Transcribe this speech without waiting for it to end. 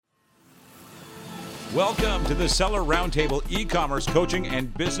Welcome to the Seller Roundtable e-commerce coaching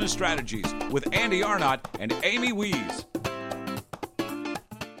and business strategies with Andy Arnott and Amy Wees.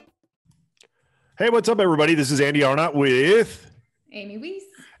 Hey, what's up, everybody? This is Andy Arnott with Amy Wees.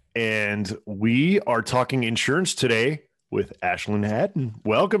 And we are talking insurance today with Ashlyn Hatton.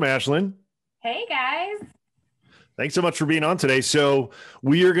 Welcome, Ashlyn. Hey, guys. Thanks so much for being on today. So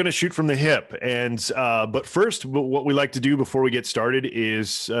we are going to shoot from the hip. But first, what we like to do before we get started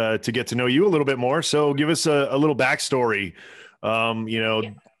is to get to know you a little bit more. So give us a little backstory.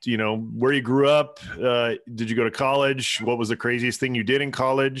 Where you grew up. Did you go to college? What was the craziest thing you did in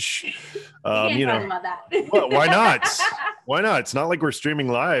college? Talk about that. Well, why not? Why not? It's not like we're streaming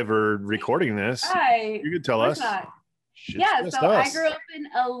live or recording this. Right. You could tell us. I grew up in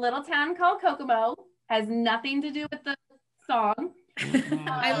a little town called Kokomo. Has nothing to do with the song.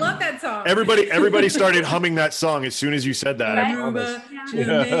 I love that song. Everybody started humming that song as soon as you said that. I promise.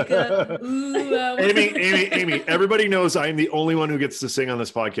 Amy, everybody knows I'm the only one who gets to sing on this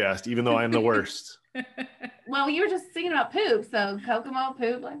podcast, even though I'm the worst. Well, you were just singing about poop, so Kokomo,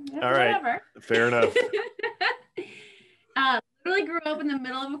 poop, all whatever. Right, fair enough. Literally grew up in the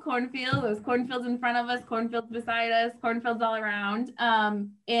middle of a cornfield. There was cornfields in front of us, cornfields beside us, cornfields all around.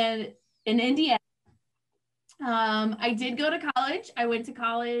 In Indiana. I did go to college. I went to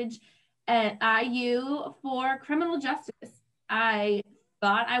college at IU for criminal justice. I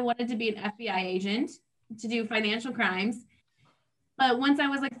thought I wanted to be an FBI agent to do financial crimes. But once I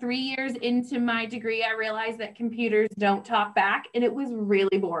was like 3 years into my degree, I realized that computers don't talk back, and it was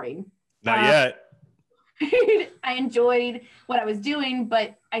really boring. Not yet. I enjoyed what I was doing,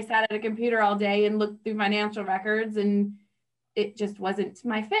 but I sat at a computer all day and looked through financial records, and it just wasn't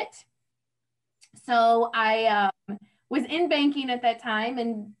my fit. So I was in banking at that time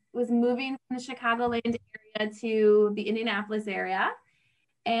and was moving from the Chicagoland area to the Indianapolis area.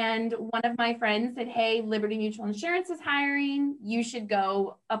 And one of my friends said, hey, Liberty Mutual Insurance is hiring. You should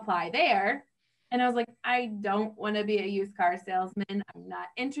go apply there. And I was like, I don't want to be a used car salesman. I'm not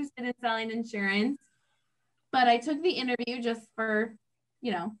interested in selling insurance. But I took the interview just for,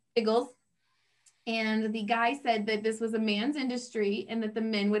 giggles. And the guy said that this was a man's industry and that the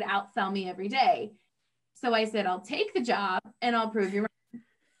men would outsell me every day. So I said, I'll take the job and I'll prove you wrong.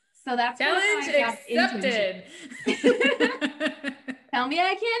 So that's challenge accepted. Tell me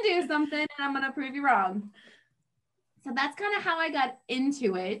I can do something and I'm going to prove you wrong. So that's kind of how I got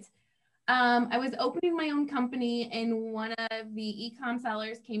into it. I was opening my own company and one of the e-com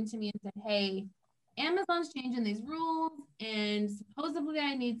sellers came to me and said, hey, Amazon's changing these rules and supposedly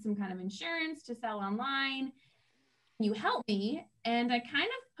I need some kind of insurance to sell online. Can you help me? And I kind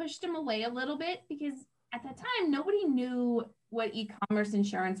of pushed him away a little bit because at that time, nobody knew what e-commerce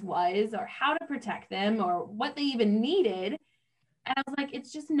insurance was or how to protect them or what they even needed. And I was like,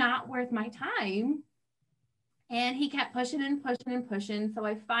 it's just not worth my time. And he kept pushing and pushing and pushing. So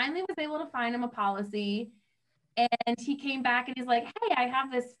I finally was able to find him a policy. And he came back and he's like, hey, I have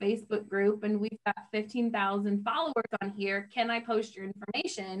this Facebook group and we've got 15,000 followers on here. Can I post your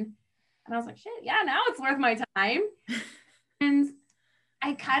information? And I was like, shit, yeah, now it's worth my time. And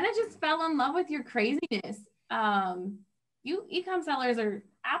I kind of just fell in love with your craziness. You e-com sellers are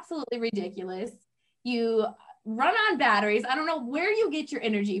absolutely ridiculous. You run on batteries. I don't know where you get your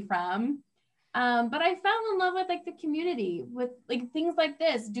energy from. But I fell in love with like the community with like things like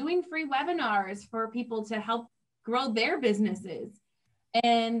this, doing free webinars for people to help grow their businesses.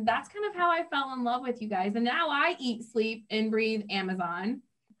 And that's kind of how I fell in love with you guys. And now I eat, sleep, and breathe Amazon.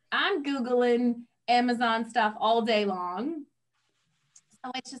 I'm Googling Amazon stuff all day long.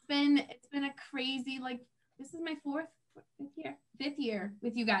 So it's been a crazy, like, this is my fifth year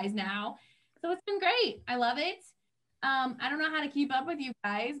with you guys now. So it's been great. I love it. I don't know how to keep up with you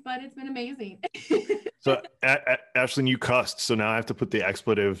guys, but it's been amazing. So Ashlyn, you cussed. So now I have to put the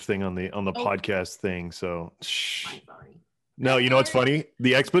expletive thing on the podcast thing. So shh. I'm sorry. No, you know what's funny?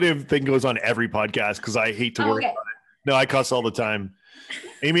 The expletive thing goes on every podcast because I hate to worry about it. No, I cuss all the time.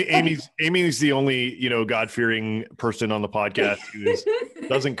 Amy's the only, God-fearing person on the podcast who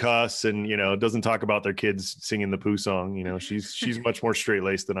doesn't cuss and, doesn't talk about their kids singing the Pooh song. She's much more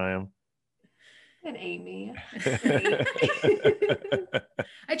straight-laced than I am. Good Amy.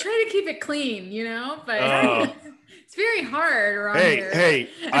 I try to keep it clean, but it's very hard around here. Hey,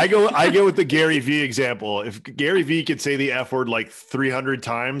 I go with the Gary Vee example. If Gary Vee could say the F word like 300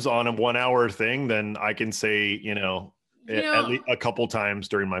 times on a 1 hour thing, then I can say, at least a couple times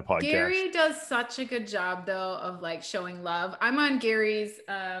during my podcast. Gary does such a good job though of like showing love. I'm on Gary's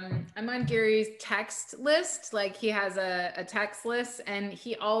text list. Like he has a text list and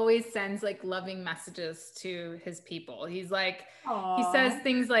he always sends like loving messages to his people. He's like, Aww. He says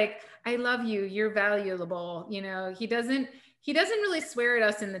things like, I love you, you're valuable. He doesn't really swear at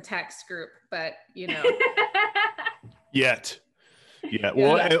us in the text group, but Yet. Yeah.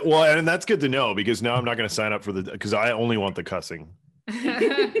 Well, and that's good to know because now I'm not going to sign up because I only want the cussing.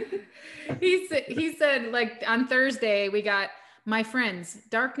 He said like on Thursday, we got, my friends,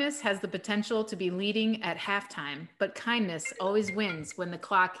 darkness has the potential to be leading at halftime, but kindness always wins when the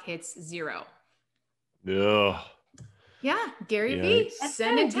clock hits 0. Ugh. Yeah, Gary Vee.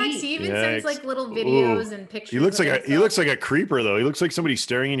 Send a text. He even sends like little videos and pictures. He looks like a creeper though. He looks like somebody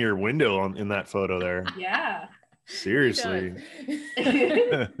staring in your window in that photo there. Yeah. Seriously.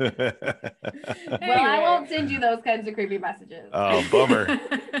 Well, I won't send you those kinds of creepy messages. Oh, bummer.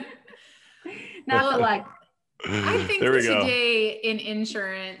 Not to like. I think today in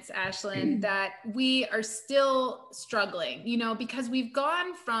insurance, Ashlyn, that we are still struggling, because we've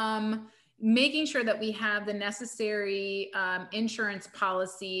gone from making sure that we have the necessary insurance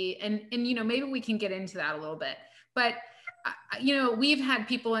policy and maybe we can get into that a little bit, but we've had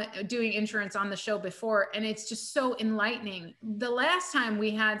people doing insurance on the show before, and it's just so enlightening. The last time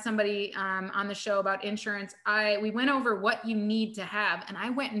we had somebody on the show about insurance, we went over what you need to have, and I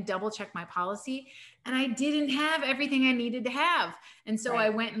went and double checked my policy, and I didn't have everything I needed to have. And so I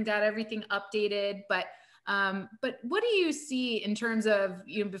went and got everything updated. But what do you see in terms of,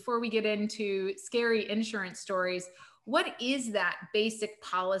 before we get into scary insurance stories, what is that basic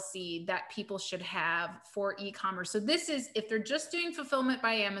policy that people should have for e-commerce? So this is, if they're just doing fulfillment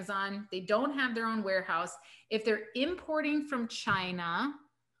by Amazon, they don't have their own warehouse. If they're importing from China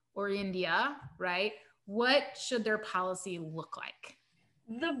or India, right? What should their policy look like?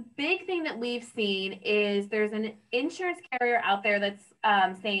 The big thing that we've seen is there's an insurance carrier out there that's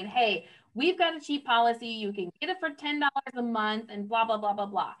saying, hey, we've got a cheap policy. You can get it for $10 a month and blah, blah, blah, blah,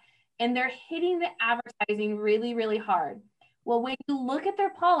 blah. And they're hitting the advertising really, really hard. Well, when you look at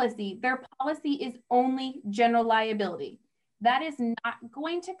their policy is only general liability. That is not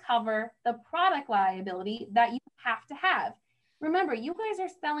going to cover the product liability that you have to have. Remember, you guys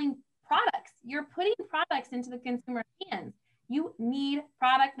are selling products. You're putting products into the consumer's hands. You need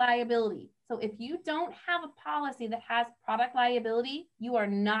product liability. So if you don't have a policy that has product liability, you are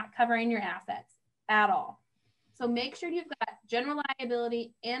not covering your assets at all. So make sure you've got general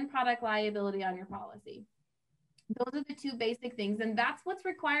liability and product liability on your policy. Those are the two basic things. And that's what's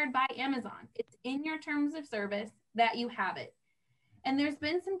required by Amazon. It's in your terms of service that you have it. And there's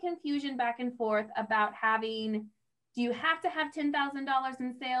been some confusion back and forth about do you have to have $10,000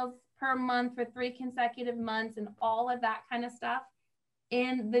 in sales per month for 3 consecutive months and all of that kind of stuff.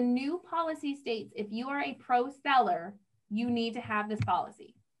 And the new policy states, if you are a pro seller, you need to have this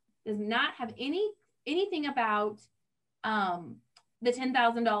policy. Does not have anything about the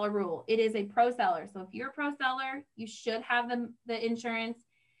 $10,000 rule. It is a pro seller. So if you're a pro seller, you should have the insurance.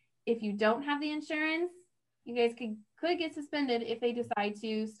 If you don't have the insurance, you guys could get suspended if they decide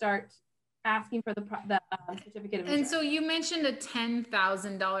to start asking for the certificate of insurance. And so you mentioned a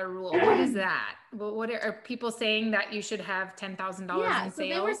 $10,000 rule. What is that? What are people saying that you should have $10,000 in sales? So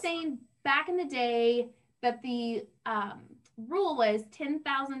they were saying back in the day that the rule was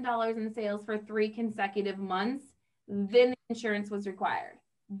 $10,000 in sales for 3 consecutive months, then the insurance was required.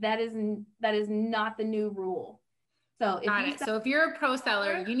 That is not the new rule. So if you're a pro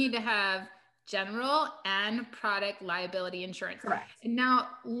seller, you need to have general and product liability insurance. Correct. And now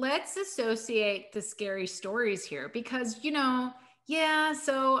let's associate the scary stories here because,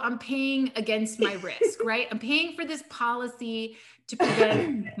 so I'm paying against my risk, right? I'm paying for this policy to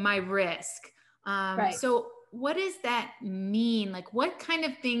prevent my risk. Right. So what does that mean? Like what kind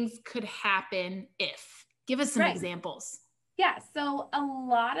of things could happen if? Give us some examples. Yeah, so a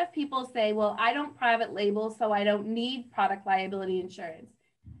lot of people say, well, I don't private label, so I don't need product liability insurance.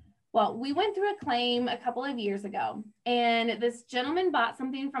 Well, we went through a claim a couple of years ago, and this gentleman bought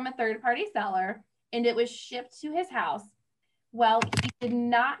something from a third-party seller, and it was shipped to his house. Well, he did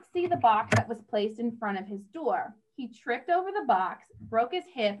not see the box that was placed in front of his door. He tripped over the box, broke his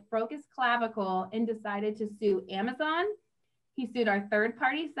hip, broke his clavicle, and decided to sue Amazon. He sued our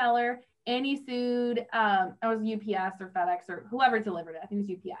third-party seller, and he sued, it was UPS or FedEx or whoever delivered it. I think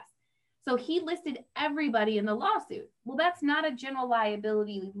it was UPS. So he listed everybody in the lawsuit. Well, that's not a general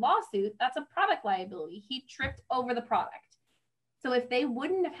liability lawsuit. That's a product liability. He tripped over the product. So if they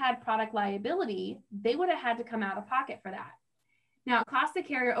wouldn't have had product liability, they would have had to come out of pocket for that. Now, it costs the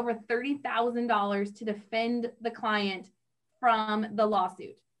carrier over $30,000 to defend the client from the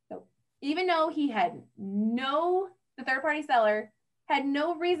lawsuit. So even though the third-party seller had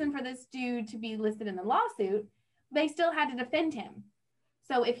no reason for this dude to be listed in the lawsuit, they still had to defend him.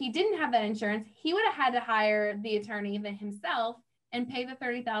 So if he didn't have that insurance, he would have had to hire the attorney himself and pay the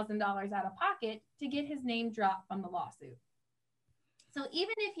 $30,000 out of pocket to get his name dropped from the lawsuit. So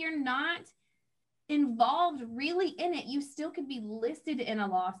even if you're not involved really in it, you still could be listed in a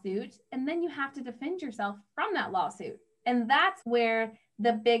lawsuit, and then you have to defend yourself from that lawsuit. And that's where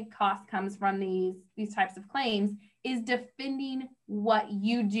the big cost comes from these types of claims, is defending what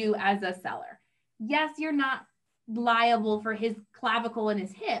you do as a seller. Yes, you're not liable for his clavicle and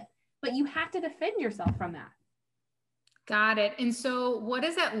his hip, but you have to defend yourself from that. Got it. And so what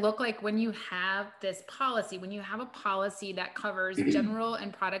does that look like when you have this policy, when you have a policy that covers general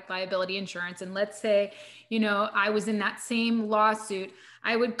and product liability insurance? And let's say, I was in that same lawsuit,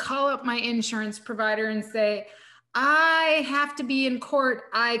 I would call up my insurance provider and say, I have to be in court.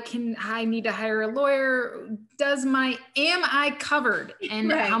 I need to hire a lawyer. Am I covered?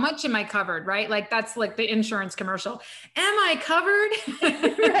 And right. How much am I covered? Right? Like that's like the insurance commercial. Am I covered?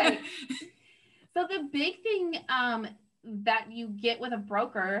 Right. So the big thing that you get with a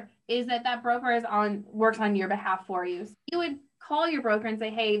broker is that broker works on your behalf for you. So you would call your broker and say,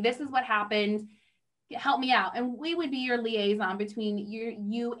 hey, this is what happened. Help me out. And we would be your liaison between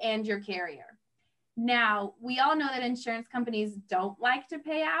you and your carrier. Now, we all know that insurance companies don't like to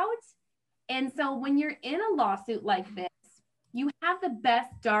pay out. And so when you're in a lawsuit like this, you have the best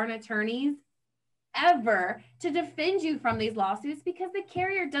darn attorneys ever to defend you from these lawsuits, because the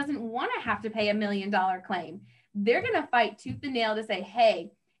carrier doesn't want to have to pay $1 million claim. They're going to fight tooth and nail to say,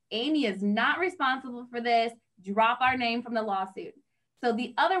 hey, Amy is not responsible for this. Drop our name from the lawsuit. So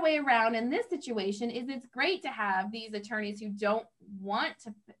the other way around in this situation is it's great to have these attorneys who don't want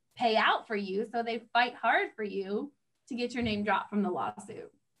to pay out for you, so they fight hard for you to get your name dropped from the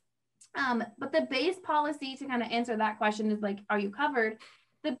lawsuit. But the base policy, to kind of answer that question, is like, are you covered?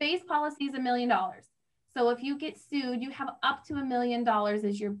 The base policy is $1 million. So if you get sued, you have up to $1 million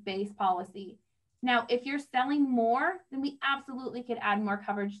as your base policy. Now, if you're selling more, then we absolutely could add more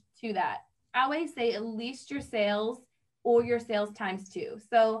coverage to that. I always say at least your sales or your sales times 2.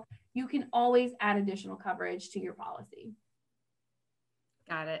 So you can always add additional coverage to your policy.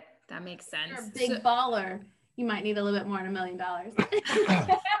 Got it. That makes sense. If you're a big baller, you might need a little bit more than $1 million. Or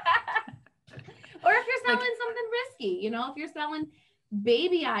if you're selling something risky, if you're selling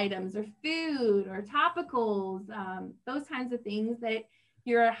baby items or food or topicals, those kinds of things that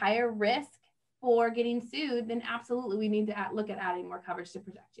you're a higher risk for getting sued, then absolutely we need to look at adding more coverage to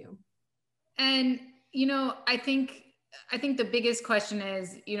protect you. And, I think the biggest question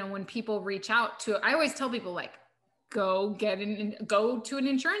is, when people reach out I always tell people, like, go to an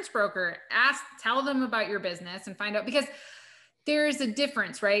insurance broker, tell them about your business and find out, because there's a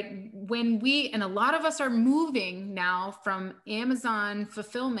difference, right? And a lot of us are moving now from Amazon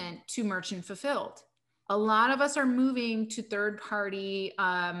fulfillment to merchant fulfilled. A lot of us are moving to third party,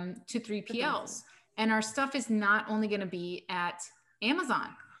 to 3PLs, and our stuff is not only going to be at Amazon.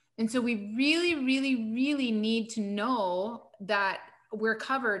 And so we really, really, really need to know that we're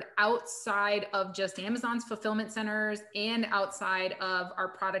covered outside of just Amazon's fulfillment centers and outside of our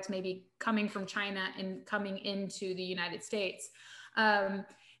products maybe coming from China and coming into the United States. And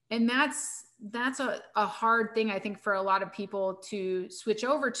that's a hard thing, I think, for a lot of people to switch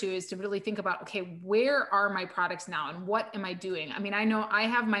over to, is to really think about, okay, where are my products now and what am I doing? I mean, I know I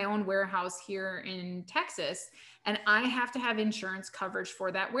have my own warehouse here in Texas, and I have to have insurance coverage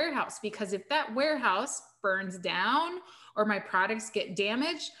for that warehouse, because if that warehouse burns down or my products get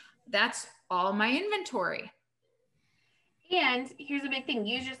damaged, that's all my inventory. And here's a big thing.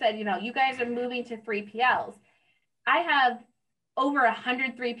 You just said, you guys are moving to 3PLs. I have over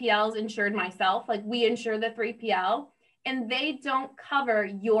 100 3PLs insured myself. Like, we insure the 3PL, and they don't cover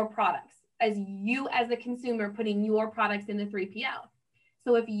your products as you as the consumer putting your products in the 3PL.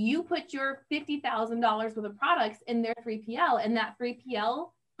 So if you put your $50,000 worth of products in their 3PL and that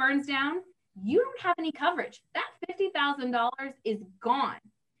 3PL burns down, you don't have any coverage. That $50,000 is gone.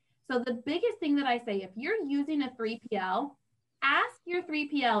 So the biggest thing that I say, if you're using a 3PL, ask your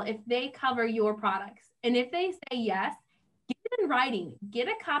 3PL if they cover your products. And if they say yes, get it in writing, get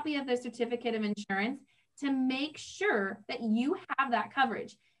a copy of the certificate of insurance to make sure that you have that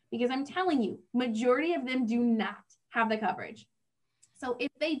coverage. Because I'm telling you, majority of them do not have the coverage. So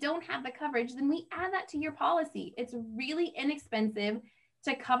if they don't have the coverage, then we add that to your policy. It's really inexpensive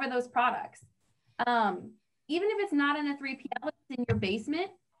to cover those products. Even if it's not in a 3PL, it's in your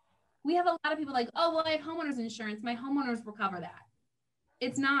basement. We have a lot of people like, oh, well, I have homeowners insurance. My homeowners will cover that.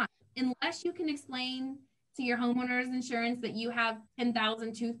 It's not. Unless you can explain to your homeowner's insurance that you have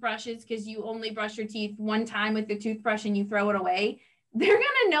 10,000 toothbrushes because you only brush your teeth one time with the toothbrush and you throw it away, they're going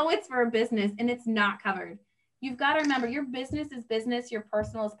to know it's for a business and it's not covered. You've got to remember your business is business, your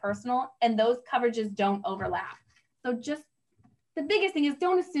personal is personal, and those coverages don't overlap. So just the biggest thing is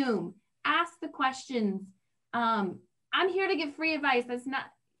don't assume, ask the questions. I'm here to give free advice. That's not,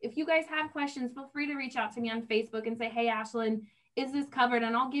 if you guys have questions, feel free to reach out to me on Facebook and say, hey, Ashlyn, is this covered?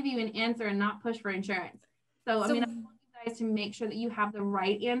 And I'll give you an answer and not push for insurance. So I mean, I want you guys to make sure that you have the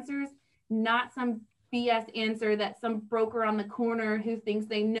right answers, not some BS answer that some broker on the corner who thinks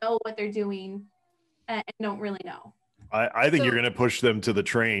they know what they're doing and don't really know. I think you're going to push them to the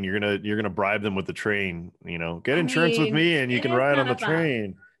train. You're going to bribe them with the train, get insurance with me and you can ride on the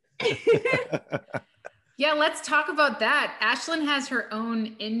train. Yeah, let's talk about that. Ashlyn has her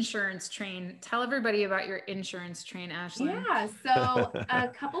own insurance train. Tell everybody about your insurance train, Ashlyn. Yeah, so a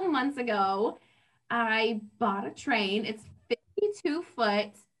couple months ago, I bought a train. It's 52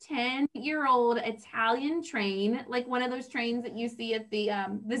 foot, 10-year-old Italian train, like one of those trains that you see at the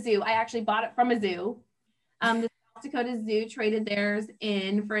zoo. I actually bought it from a zoo. The South Dakota Zoo traded theirs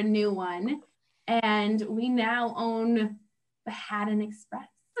in for a new one. And we now own the Haddon Express.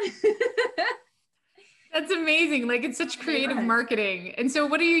 That's amazing. Like, it's such creative marketing. And so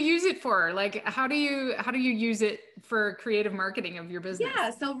what do you use it for? Like, how do you use it for creative marketing of your business?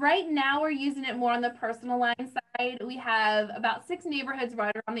 Yeah. So right now we're using it more on the personal line side. We have about 6 neighborhoods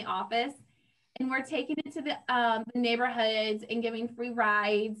right around the office, and we're taking it to the neighborhoods and giving free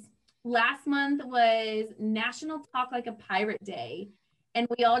rides. Last month was National Talk Like a Pirate Day, and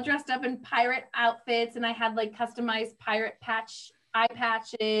we all dressed up in pirate outfits, and I had like customized pirate eye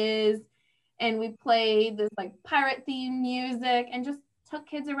patches. And we played this like pirate theme music and just took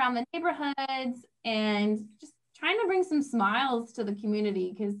kids around the neighborhoods and just trying to bring some smiles to the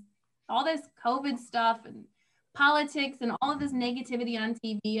community, because all this COVID stuff and politics and all of this negativity on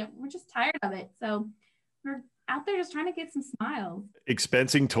TV, we're just tired of it. So we're out there just trying to get some smiles.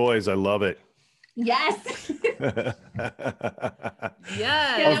 Expensing toys. I love it. Yes.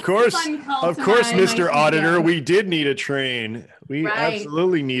 Yes. Of course, Mr. Auditor, we did need a train. We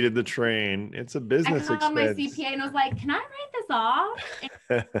absolutely needed the train. It's a business expense. I called my CPA and was like, can I write this off?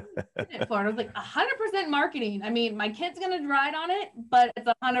 And I was like, 100% marketing. I mean, my kid's going to ride on it, but it's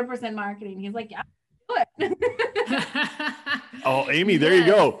 100% marketing. He's like, yeah, do it. Oh, Amy, there you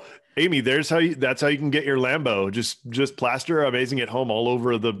go. Amy, that's how you can get your Lambo. Just plaster Amazing at Home all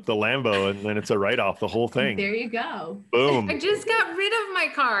over the Lambo, and then it's a write-off, the whole thing. There you go. Boom. I just got rid of my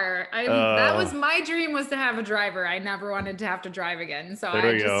car. That was my dream, was to have a driver. I never wanted to have to drive again. So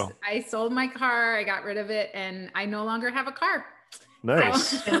I sold my car, I got rid of it, and I no longer have a car.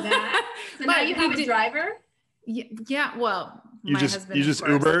 Nice. So now you have a driver? Yeah, well, you just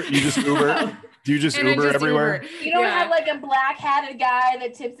Uber? You just Uber? Do you just Uber everywhere? You don't have like a black-hatted guy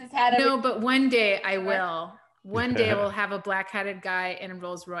that tips his hat? No, but one day I will. One day we'll have a black-hatted guy in a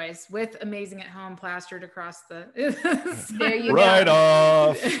Rolls Royce with Amazing at Home plastered across the. There you right go.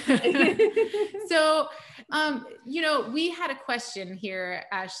 Off. So, we had a question here,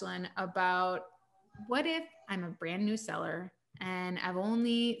 Ashlyn, about what if I'm a brand new seller and I've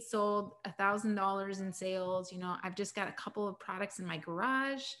only sold $1,000 in sales. I've just got a couple of products in my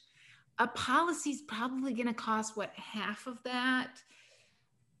garage. A policy is probably going to cost half of that.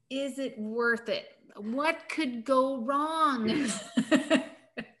 Is it worth it? What could go wrong?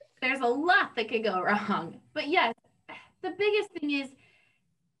 There's a lot that could go wrong. But yes, the biggest thing is,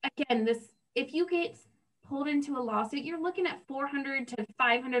 again, if you get pulled into a lawsuit, you're looking at $400 to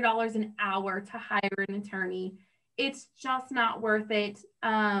 $500 an hour to hire an attorney. It's just not worth it.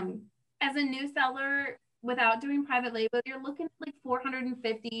 As a new seller, without doing private label, you're looking at like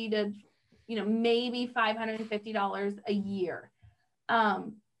 $450 to maybe $550 a year.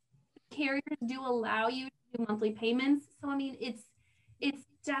 Carriers do allow you to do monthly payments. So, I mean, it's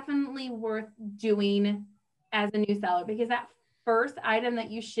definitely worth doing as a new seller, because that first item that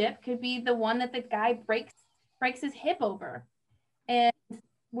you ship could be the one that the guy breaks his hip over. And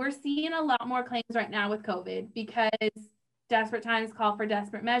we're seeing a lot more claims right now with COVID, because desperate times call for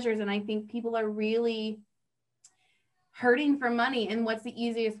desperate measures. And I think people are really hurting for money, and what's the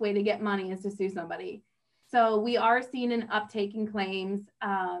easiest way to get money is to sue somebody. So we are seeing an uptake in claims,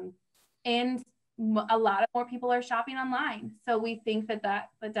 and a lot of more people are shopping online. So we think that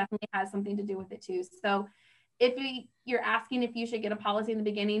definitely has something to do with it too. So if you're asking if you should get a policy in the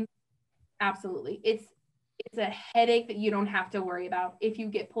beginning, absolutely. It's a headache that you don't have to worry about. If you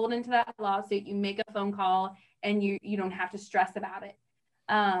get pulled into that lawsuit, you make a phone call and you don't have to stress about it.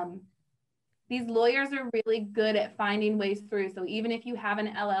 These lawyers are really good at finding ways through. So even if you have an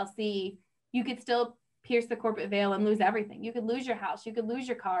LLC, you could still pierce the corporate veil and lose everything. You could lose your house, you could lose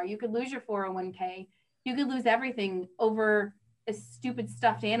your car, you could lose your 401k, you could lose everything over a stupid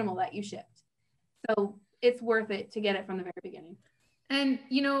stuffed animal that you shipped. So it's worth it to get it from the very beginning. And,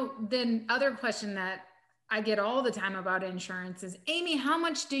 you know, the other question that I get all the time about insurance is, Amy, how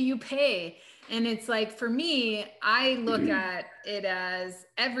much do you pay? And it's like, for me, I look at it as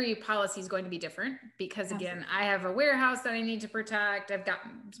every policy is going to be different because, again, I have a warehouse that I need to protect. I've got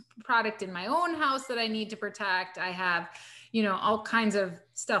product in my own house that I need to protect. I have, you know, all kinds of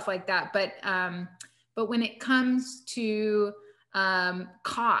stuff like that. But when it comes to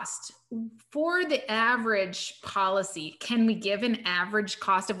cost for the average policy, can we give an average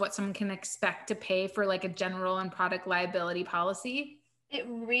cost of what someone can expect to pay for like a general and product liability policy? It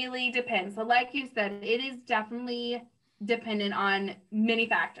really depends. So like you said, it is definitely dependent on many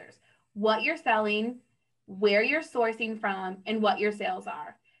factors: what you're selling, where you're sourcing from, and what your sales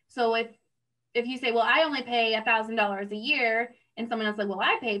are. So if you say, well, I only pay $1,000 a year, and someone else is like, well,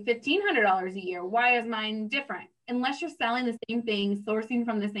 I pay $1,500 a year, why is mine different? Unless you're selling the same thing, sourcing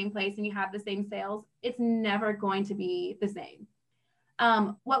from the same place, and you have the same sales, it's never going to be the same.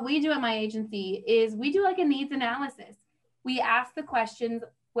 What we do at my agency is we do like a needs analysis. We ask the questions: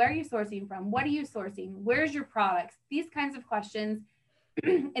 where are you sourcing from? What are you sourcing? Where's your products? These kinds of questions.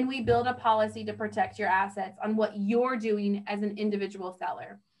 And we build a policy to protect your assets on what you're doing as an individual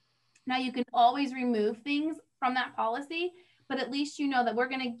seller. Now, you can always remove things from that policy, but at least you know that we're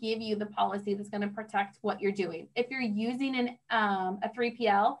going to give you the policy that's going to protect what you're doing. If you're using a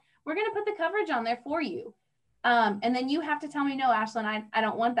 3PL, we're going to put the coverage on there for you. And then you have to tell me, no, Ashlyn, I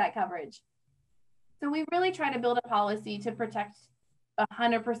don't want that coverage. So we really try to build a policy to protect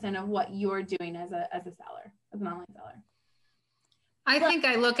 100% of what you're doing as a seller, as an online seller. I think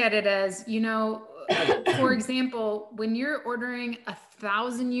I look at it as, you know, for example, when you're ordering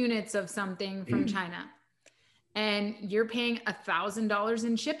 1,000 units of something from China and you're paying $1,000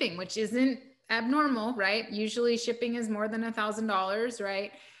 in shipping, which isn't abnormal, right? Usually shipping is more than $1,000,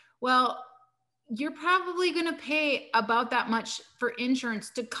 right? Well, you're probably going to pay about that much for insurance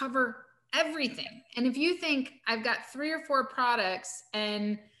to cover everything. And if you think I've got 3 or 4 products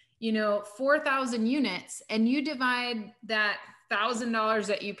and, you know, 4,000 units, and you divide that $1,000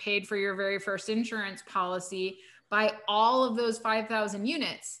 that you paid for your very first insurance policy by all of those 5,000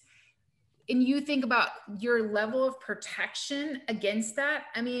 units, and you think about your level of protection against that,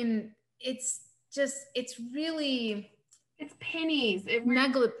 I mean, it's really, it's pennies.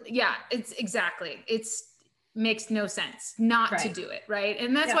 Yeah, it's exactly. Makes no sense not to do it, right?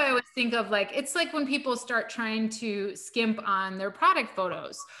 And that's why I always think of like, it's like when people start trying to skimp on their product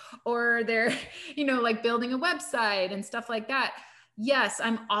photos, or they're, you know, like building a website and stuff like that. Yes,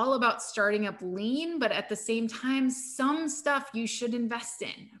 I'm all about starting up lean, but at the same time, some stuff you should invest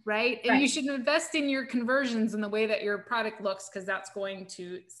in, right? And you should invest in your conversions and the way that your product looks, because that's going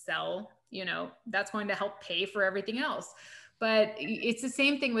to sell, you know, that's going to help pay for everything else. But it's the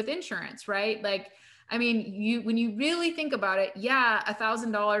same thing with insurance, right? Like, I mean, when you really think about it, yeah,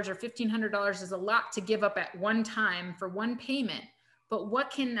 $1,000 or $1,500 is a lot to give up at one time for one payment. But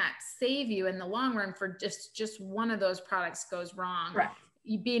what can that save you in the long run for just one of those products goes wrong? Right.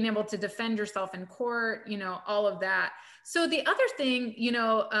 You being able to defend yourself in court, you know, all of that. So the other thing, you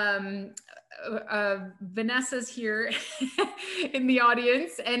know, Vanessa's here in the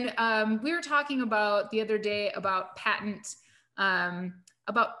audience, and we were talking about the other day about patented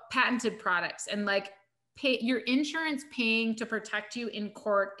products, and like your insurance paying to protect you in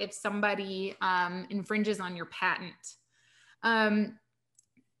court if somebody infringes on your patent.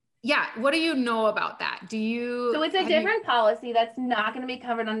 Yeah. What do you know about that? So it's a different policy that's not going to be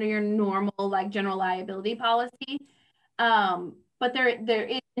covered under your normal, like, general liability policy. But there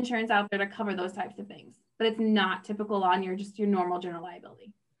is insurance out there to cover those types of things, but it's not typical on your normal general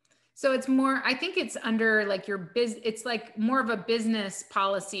liability. So it's more, I think it's under like it's like more of a business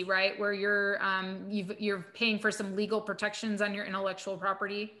policy, right? Where you're paying for some legal protections on your intellectual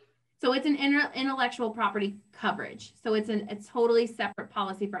property. So it's an intellectual property coverage. So it's a totally separate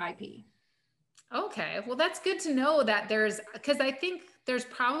policy for IP. Okay. Well, that's good to know that because I think there's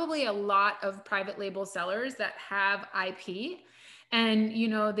probably a lot of private label sellers that have IP, and, you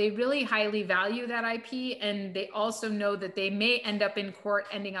know, they really highly value that IP, and they also know that they may end up in court,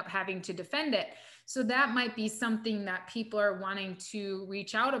 ending up having to defend it. So that might be something that people are wanting to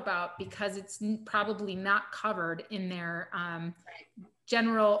reach out about, because it's probably not covered in their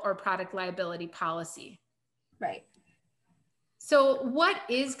general or product liability policy. Right. So what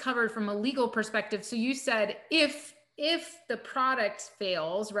is covered from a legal perspective? So you said if if the product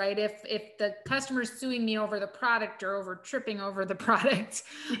fails, right? If the customer's suing me over the product or over tripping over the product,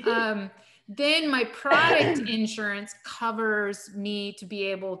 then my product insurance covers me to be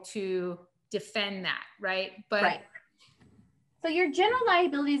able to defend that, right? But right. So your general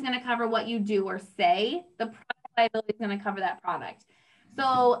liability is going to cover what you do or say. The product liability is going to cover that product.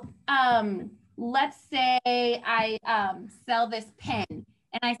 So let's say I sell this pen,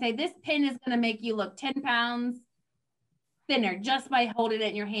 and I say this pen is going to make you look 10 pounds thinner just by holding it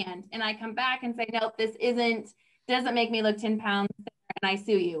in your hand. And I come back and say, nope, this doesn't make me look 10 pounds thinner, and I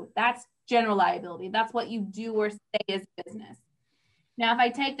sue you. That's general liability. That's what you do or say as business. Now, if I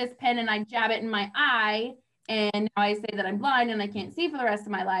take this pen and I jab it in my eye, and now I say that I'm blind and I can't see for the rest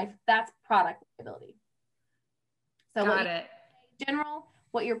of my life, that's product liability. So Got it. In general,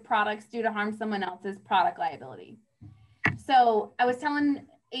 what your products do to harm someone else is product liability. So I was telling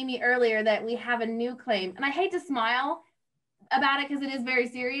Amy earlier that we have a new claim, and I hate to smile about it because it is very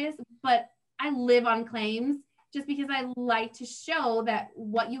serious, but I live on claims just because I like to show that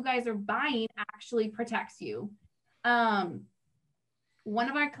what you guys are buying actually protects you. One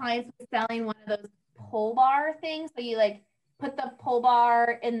of our clients was selling one of those pull bar things. So you like put the pull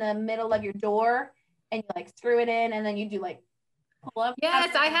bar in the middle of your door and you like screw it in, and then you do like pull up.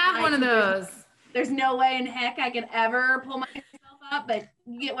 Yes, I have one of those. There's no way in heck I could ever pull myself up, but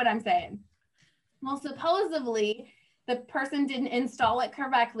you get what I'm saying. Well, supposedly the person didn't install it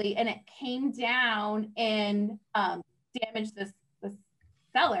correctly, and it came down and damaged this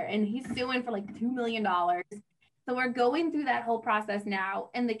seller, and he's suing for like $2 million. So we're going through that whole process now,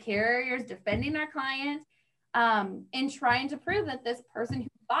 and the carrier is defending our client and trying to prove that this person who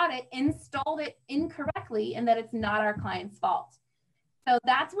bought it installed it incorrectly and that it's not our client's fault. So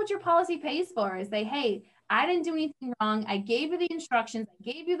that's what your policy pays for, is say, hey, I didn't do anything wrong. I gave you the instructions. I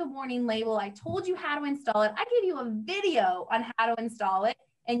gave you the warning label. I told you how to install it. I gave you a video on how to install it,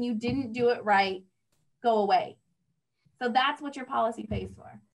 and you didn't do it right. Go away. So that's what your policy pays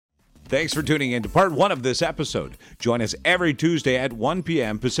for. Thanks for tuning in to part 1 of this episode. Join us every Tuesday at 1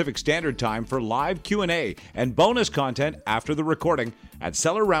 p.m. Pacific Standard Time for live Q&A and bonus content after the recording at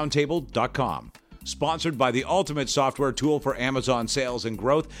sellerroundtable.com. Sponsored by the ultimate software tool for Amazon sales and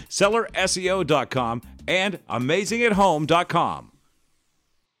growth, sellerseo.com and amazingathome.com.